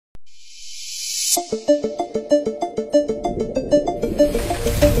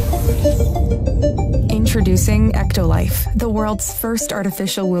Introducing Ectolife, the world's first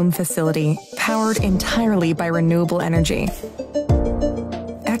artificial womb facility, powered entirely by renewable energy.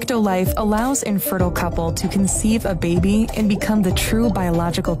 Ectolife allows infertile couple to conceive a baby and become the true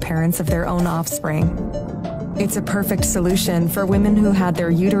biological parents of their own offspring. It's a perfect solution for women who had their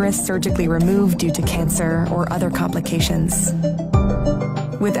uterus surgically removed due to cancer or other complications.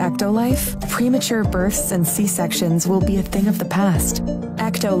 With Ectolife, premature births and C-sections will be a thing of the past.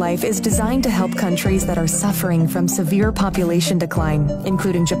 Ectolife is designed to help countries that are suffering from severe population decline,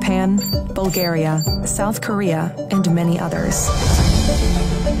 including Japan, Bulgaria, South Korea, and many others.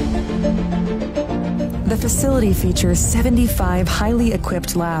 The facility features 75 highly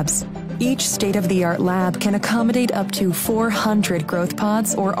equipped labs. Each state-of-the-art lab can accommodate up to 400 growth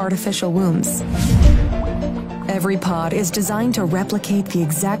pods or artificial wombs. Every pod is designed to replicate the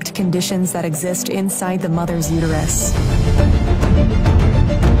exact conditions that exist inside the mother's uterus.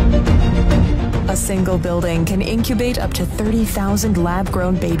 A single building can incubate up to 30,000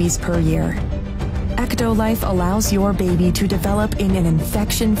 lab-grown babies per year. Ectolife allows your baby to develop in an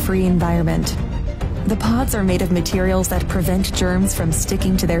infection-free environment. The pods are made of materials that prevent germs from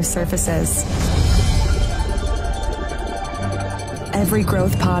sticking to their surfaces. Every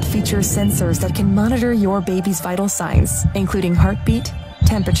growth pod features sensors that can monitor your baby's vital signs, including heartbeat,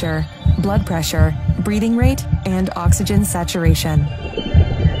 temperature, blood pressure, breathing rate, and oxygen saturation.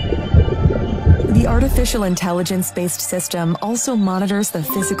 The artificial intelligence-based system also monitors the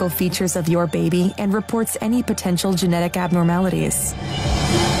physical features of your baby and reports any potential genetic abnormalities.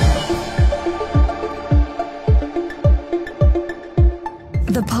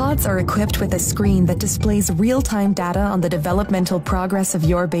 The pods are equipped with a screen that displays real-time data on the developmental progress of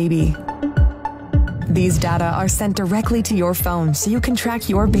your baby. These data are sent directly to your phone so you can track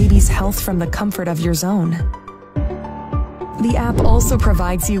your baby's health from the comfort of your zone. The app also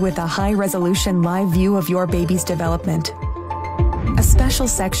provides you with a high-resolution live view of your baby's development. A special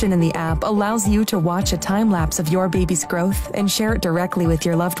section in the app allows you to watch a time-lapse of your baby's growth and share it directly with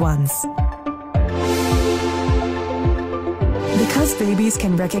your loved ones. Because babies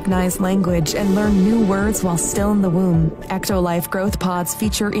can recognize language and learn new words while still in the womb, Ectolife growth pods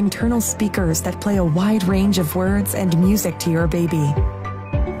feature internal speakers that play a wide range of words and music to your baby.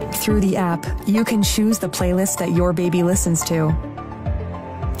 Through the app, you can choose the playlist that your baby listens to.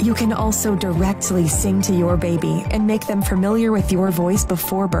 You can also directly sing to your baby and make them familiar with your voice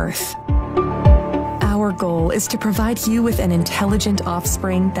before birth. Our goal is to provide you with an intelligent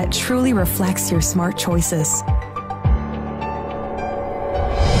offspring that truly reflects your smart choices.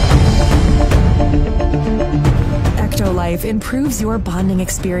 Ectolife improves your bonding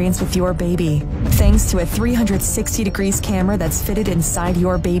experience with your baby. Thanks to a 360 degrees camera that's fitted inside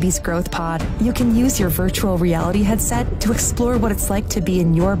your baby's growth pod, you can use your virtual reality headset to explore what it's like to be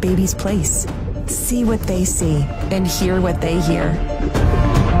in your baby's place. See what they see and hear what they hear.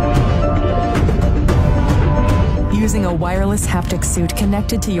 Using a wireless haptic suit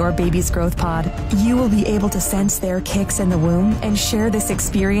connected to your baby's growth pod, you will be able to sense their kicks in the womb and share this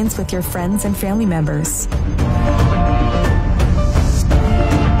experience with your friends and family members.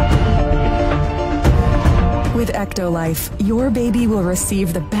 With Ectolife, your baby will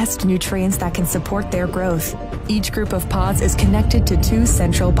receive the best nutrients that can support their growth. Each group of pods is connected to 2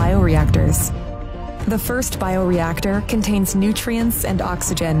 central bioreactors. The first bioreactor contains nutrients and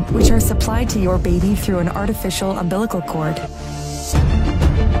oxygen, which are supplied to your baby through an artificial umbilical cord.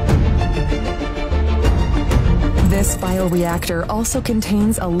 This bioreactor also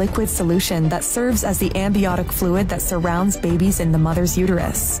contains a liquid solution that serves as the amniotic fluid that surrounds babies in the mother's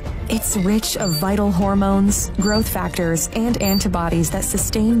uterus. It's rich of vital hormones, growth factors, and antibodies that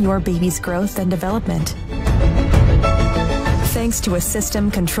sustain your baby's growth and development. Thanks to a system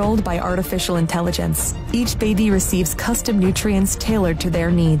controlled by artificial intelligence, each baby receives custom nutrients tailored to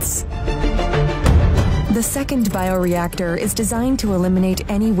their needs. The second bioreactor is designed to eliminate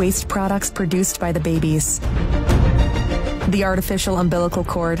any waste products produced by the babies. The artificial umbilical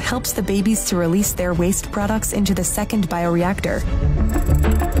cord helps the babies to release their waste products into the second bioreactor.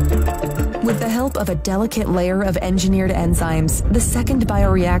 With the help of a delicate layer of engineered enzymes, the second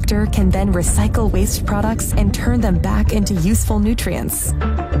bioreactor can then recycle waste products and turn them back into useful nutrients.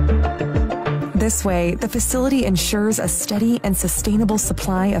 This way, the facility ensures a steady and sustainable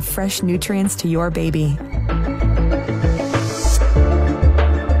supply of fresh nutrients to your baby.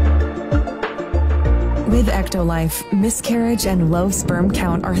 With Ectolife, miscarriage and low sperm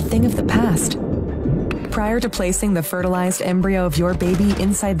count are a thing of the past. Prior to placing the fertilized embryo of your baby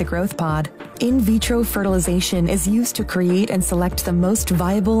inside the growth pod, In vitro fertilization is used to create and select the most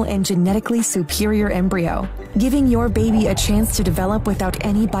viable and genetically superior embryo, giving your baby a chance to develop without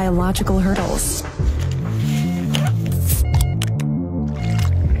any biological hurdles.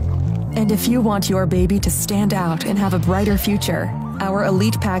 And if you want your baby to stand out and have a brighter future, our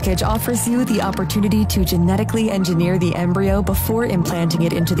Elite Package offers you the opportunity to genetically engineer the embryo before implanting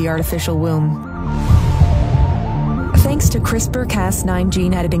it into the artificial womb. Thanks to CRISPR-Cas9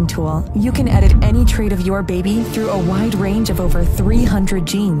 gene editing tool, you can edit any trait of your baby through a wide range of over 300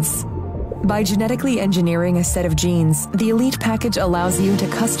 genes. By genetically engineering a set of genes, the Elite Package allows you to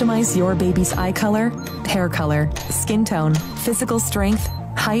customize your baby's eye color, hair color, skin tone, physical strength,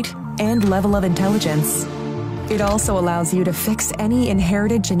 height, and level of intelligence. It also allows you to fix any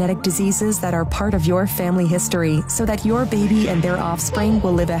inherited genetic diseases that are part of your family history so that your baby and their offspring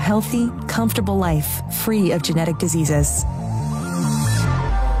will live a healthy, comfortable life free of genetic diseases.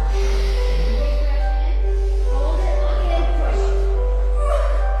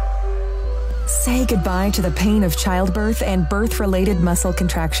 Say goodbye to the pain of childbirth and birth-related muscle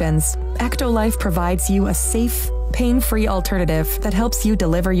contractions. Ectolife provides you a safe, pain-free alternative that helps you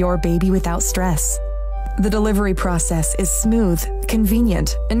deliver your baby without stress. The delivery process is smooth,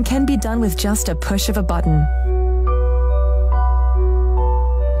 convenient, and can be done with just a push of a button.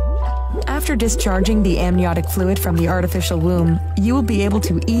 After discharging the amniotic fluid from the artificial womb, you will be able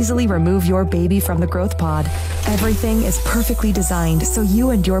to easily remove your baby from the growth pod. Everything is perfectly designed so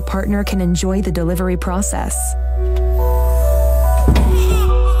you and your partner can enjoy the delivery process.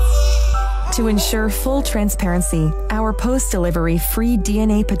 To ensure full transparency, our post-delivery free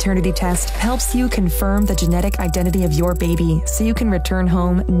DNA paternity test helps you confirm the genetic identity of your baby so you can return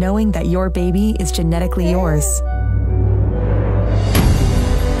home knowing that your baby is genetically yours.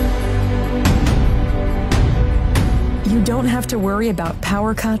 You don't have to worry about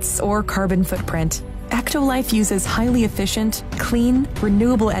power cuts or carbon footprint. Ectolife uses highly efficient, clean,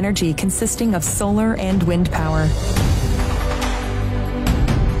 renewable energy consisting of solar and wind power.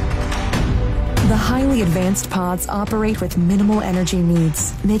 The highly advanced pods operate with minimal energy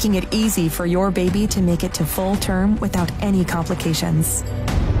needs, making it easy for your baby to make it to full term without any complications.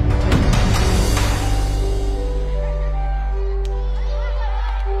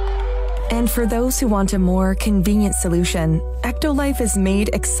 And for those who want a more convenient solution, Ectolife is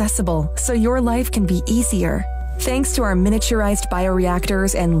made accessible so your life can be easier. Thanks to our miniaturized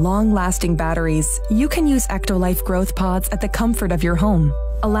bioreactors and long-lasting batteries, you can use Ectolife growth pods at the comfort of your home,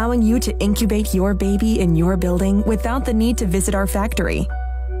 allowing you to incubate your baby in your building without the need to visit our factory.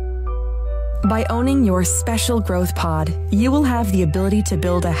 By owning your special growth pod, you will have the ability to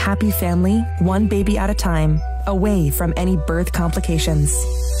build a happy family, one baby at a time, away from any birth complications.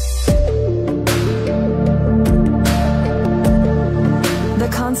 The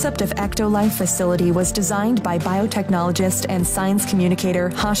concept of Ectolife facility was designed by biotechnologist and science communicator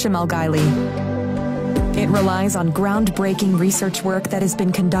Hashim Al-Ghaili. It relies on groundbreaking research work that has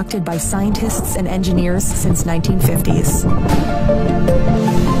been conducted by scientists and engineers since 1950s.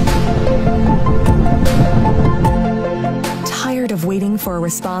 Tired of waiting for a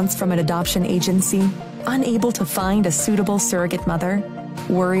response from an adoption agency? Unable to find a suitable surrogate mother?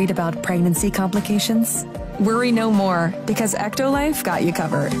 Worried about pregnancy complications? Worry no more, because Ectolife got you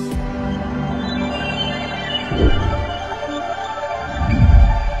covered.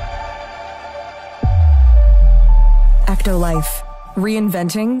 Ectolife,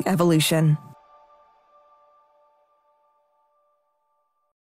 reinventing evolution.